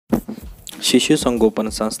शिशु संगोपन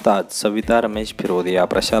संस्था सविता रमेश फिरोदिया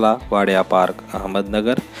प्रशाला Wadia park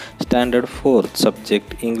Ahmednagar standard 4th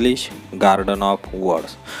subject English garden of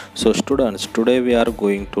words. So students, today we are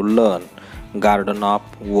going to learn garden of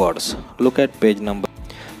words. Look at page number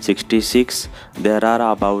 66. There are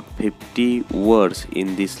about 50 words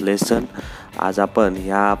in this lesson. आज आपण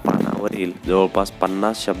ह्या पानावरील जवळपास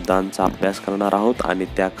 50 शब्दांचा अभ्यास करणार आहोत आणि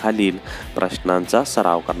त्याखालील प्रश्नांचा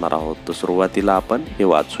सराव करणार आहोत. तर सुरुवातीला आपण हे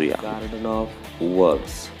वाचूया. Garden of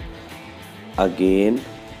words. Again,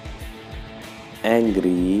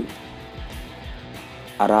 angry,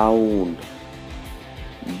 around,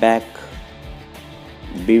 back,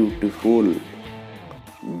 beautiful,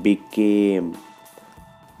 became,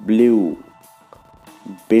 blue,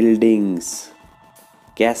 buildings,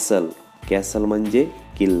 castle. Castle म्हणजे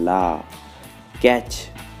किल्ला. कॅच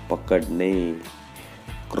पकडणे.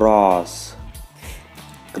 Cross,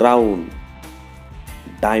 crown,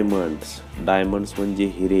 diamonds. डायमंड्स म्हणजे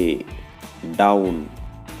हिरे. Down,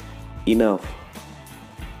 enough,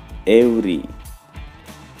 every,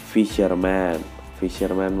 fisherman.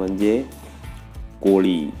 Fisherman म्हणजे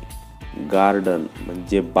कोळी. गार्डन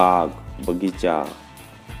म्हणजे बाग, बगीचा.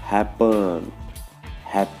 Happen,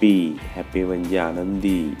 happy. हॅपी म्हणजे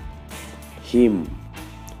आनंदी. हिम,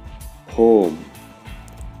 home,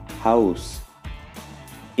 house.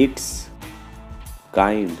 It's,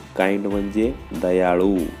 kind. Kind म्हणजे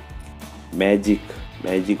दयाळू. मॅजिक.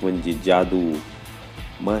 मॅजिक म्हणजे जादू.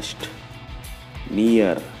 Must,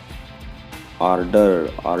 near. ऑर्डर.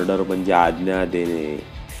 ऑर्डर म्हणजे आज्ञा देणे.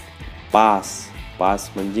 पास. पास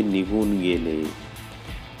म्हणजे निघून गेले.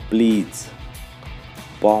 प्लीज.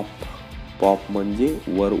 पॉप. पॉप म्हणजे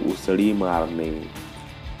वर उसळी मारणे.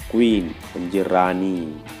 क्वीन म्हणजे राणी.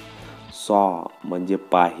 सॉ म्हणजे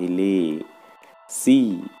पाहिले.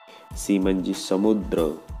 सी. सी म्हणजे समुद्र.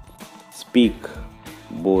 स्पीक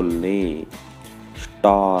बोलणे.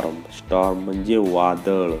 स्टॉर्म. स्टॉर्म म्हणजे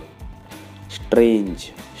वादळ. स्ट्रेंज.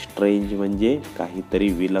 स्ट्रेंज म्हणजे काहीतरी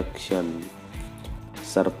विलक्षण.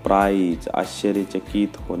 सरप्राईज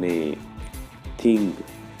आश्चर्यचकित होणे. थिंग.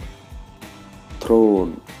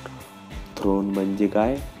 थ्रोन. थ्रोन म्हणजे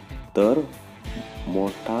काय तर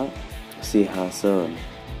मोठा सिंहासन.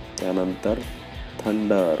 त्यानंतर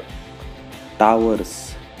थंडर. टावर्स.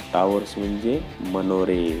 टावर्स म्हणजे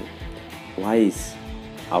मनोरे. व्हॉइस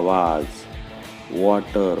आवाज.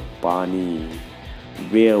 वॉटर पाणी.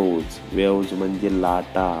 वेव्ज. वेव्ज म्हणजे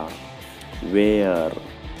लाटा. वेअर.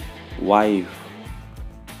 वाईफ.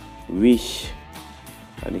 विश.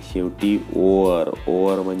 आणि शेवटी ओवर.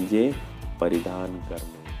 ओवर म्हणजे परिधान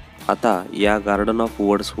करणे. आता या गार्डन ऑफ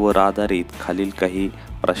वर्ड्सवर आधारित खालील काही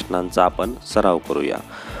प्रश्नांचा आपण सराव करूया.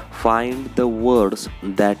 Find the words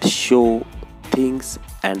that show things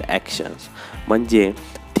and actions. म्हणजे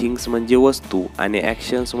थिंग्स म्हणजे वस्तू आणि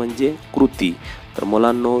ॲक्शन्स म्हणजे कृती. तर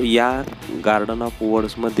मुलांनो, या गार्डन ऑफ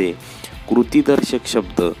वर्ड्समध्ये कृतीदर्शक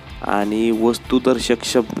शब्द आणि वस्तुदर्शक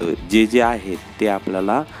शब्द जे जे आहेत ते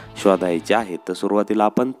आपल्याला शोधायचे आहेत. तर सुरुवातीला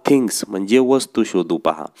आपण थिंग्स म्हणजे वस्तू शोधू.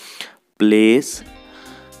 पहा. Place,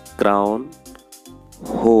 crown,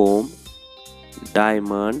 home,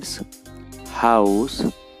 diamonds, house,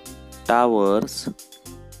 towers,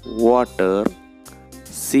 water,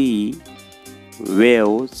 C,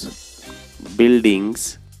 waves,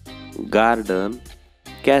 buildings, garden,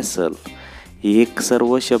 castle. हे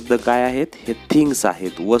सर्व शब्द काय आहेत? हे थिंग्स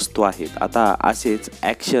आहेत, वस्तू आहेत. आता असेच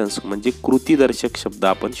ॲक्शन्स म्हणजे कृतीदर्शक शब्द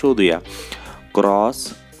आपण शोधूया. क्रॉस,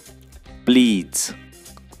 प्लीज,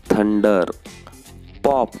 थंडर,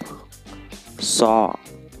 पॉप, सॉ,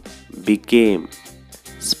 became,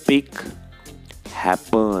 speak,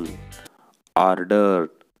 happen, order,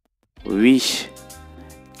 wish,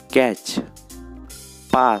 catch,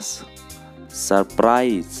 pass,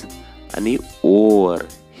 surprise आणि ओव्हर.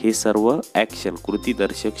 हे सर्व ॲक्शन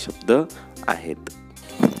कृतीदर्शक शब्द आहेत.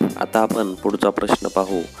 आता आपण पुढचा प्रश्न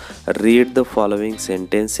पाहू. Read the following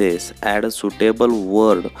sentences. Add a suitable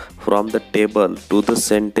word from the table to the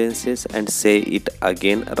sentences and say it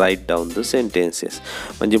again. Right down the sentences.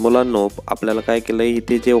 म्हणजे मुलांनो, आपल्याला काय केलं,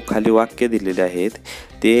 इथे जे खाली वाक्य दिलेले आहेत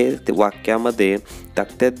ते वाक्यामध्ये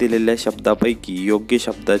तक्त्यात दिलेल्या शब्दापैकी योग्य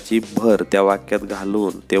शब्दाची भर त्या वाक्यात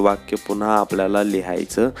घालून ते वाक्य पुन्हा आपल्याला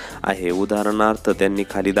लिहायचं आहे. उदाहरणार्थ त्यांनी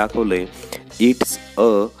खाली दाखवलंय it's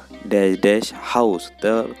a dash dash house.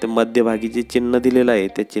 तर ते मध्यभागी जे चिन्ह दिलेलं आहे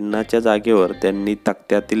त्या चिन्हाच्या जागेवर त्यांनी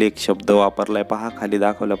तक्त्यातील एक शब्द वापरलाय. पहा खाली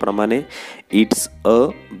दाखवल्याप्रमाणे इट्स अ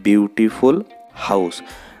ब्युटिफुल हाऊस.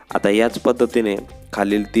 आता याच पद्धतीने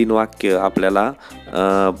खालील 3 वाक्य आपल्याला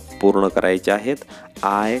पूर्ण करायचे आहेत.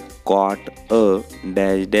 I caught a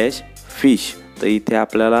dash dash fish. तर इथे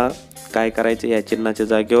आपल्याला काय करायचं, या चिन्हाच्या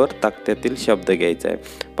जागेवर तक्त्यातील शब्द घ्यायचा आहे.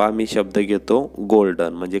 पहा मी शब्द घेतो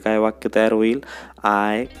गोल्डन, म्हणजे काय वाक्य तयार होईल,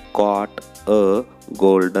 I caught a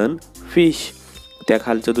golden fish. त्या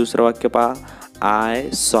खालचं दुसरं वाक्य पहा, I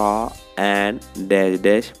saw and dash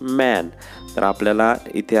dash man. तर आपल्याला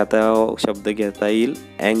इथे आता शब्द घेता येईल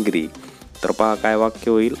अँग्री. तर पहा काय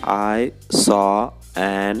वाक्य होईल, I saw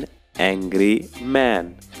and angry man.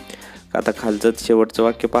 आता खालचं शेवटचं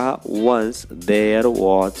वाक्य पहा, once there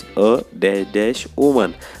was a dash dash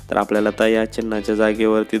woman. तर आपल्याला आता या चिन्हाच्या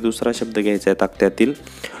जागेवरती दुसरा शब्द घ्यायचा आहे तक्त्यातील,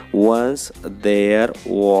 वन्स देअर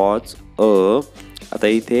वॉज अ. आता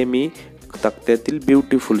इथे मी तक्त्यातील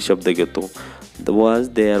ब्युटिफुल शब्द घेतो, once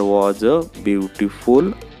there was a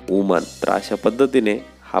beautiful woman. तर अशा पद्धतीने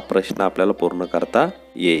हा प्रश्न आपल्याला पूर्ण करता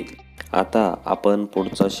येईल. आता आपण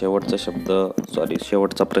पुढचा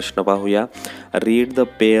शेवटचा प्रश्न पाहूया. Read the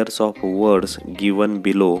pairs of words given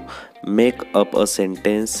below, make up a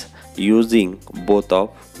sentence using both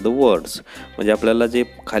of the words. म्हणजे आपल्याला जे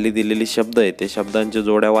खाली दिलेले शब्द आहे ते शब्दांच्या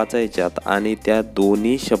जोड्या वाचायच्यात आणि त्या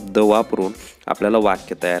दोन्ही शब्द वापरून आपल्याला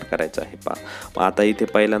वाक्य तयार करायचं आहे. पहा आता इथे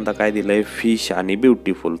पहिल्यांदा काय दिलं आहे, फिश आणि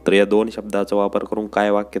ब्युटिफुल. तर या दोन शब्दाचा वापर करून काय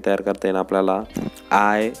वाक्य तयार करता येईल आपल्याला,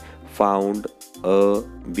 I found a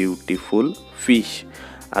beautiful fish.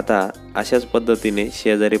 आता अशाच पद्धतीने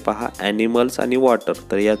शेजारी पहा ॲनिमल्स आणि वॉटर.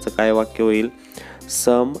 तर याचं काय वाक्य होईल,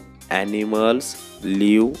 some animals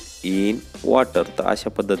live in water. तर अशा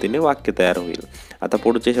पद्धतीने वाक्य तयार होईल. आता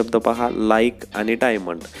पुढचे शब्द पहा, लाईक आणि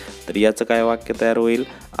डायमंड. तर याचं काय वाक्य तयार होईल,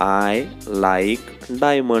 आय लाईक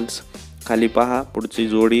डायमंड्स. खाली पहा पुढची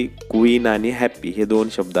जोडी क्वीन आणि हॅपी, हे दोन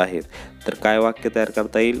शब्द आहेत. तर काय वाक्य तयार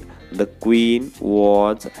करता येईल, the queen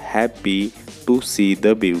was happy to see the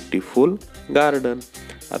beautiful garden.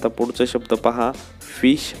 आता पुढचा शब्द पहा,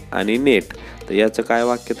 फिश आणि नेट. तर याचं काय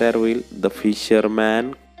वाक्य तयार होईल, the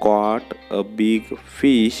fisherman caught a big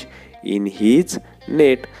fish in his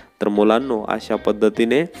net. तर मुलांनो, अशा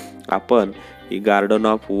पद्धतीने आपण ही गार्डन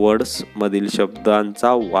ऑफ वर्ड्स मधील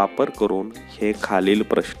शब्दांचा वापर करून हे खालील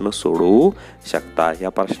प्रश्न सोडवू शकता. या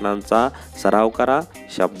प्रश्नांचा सराव करा,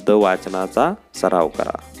 शब्द वाचनाचा सराव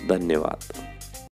करा. धन्यवाद.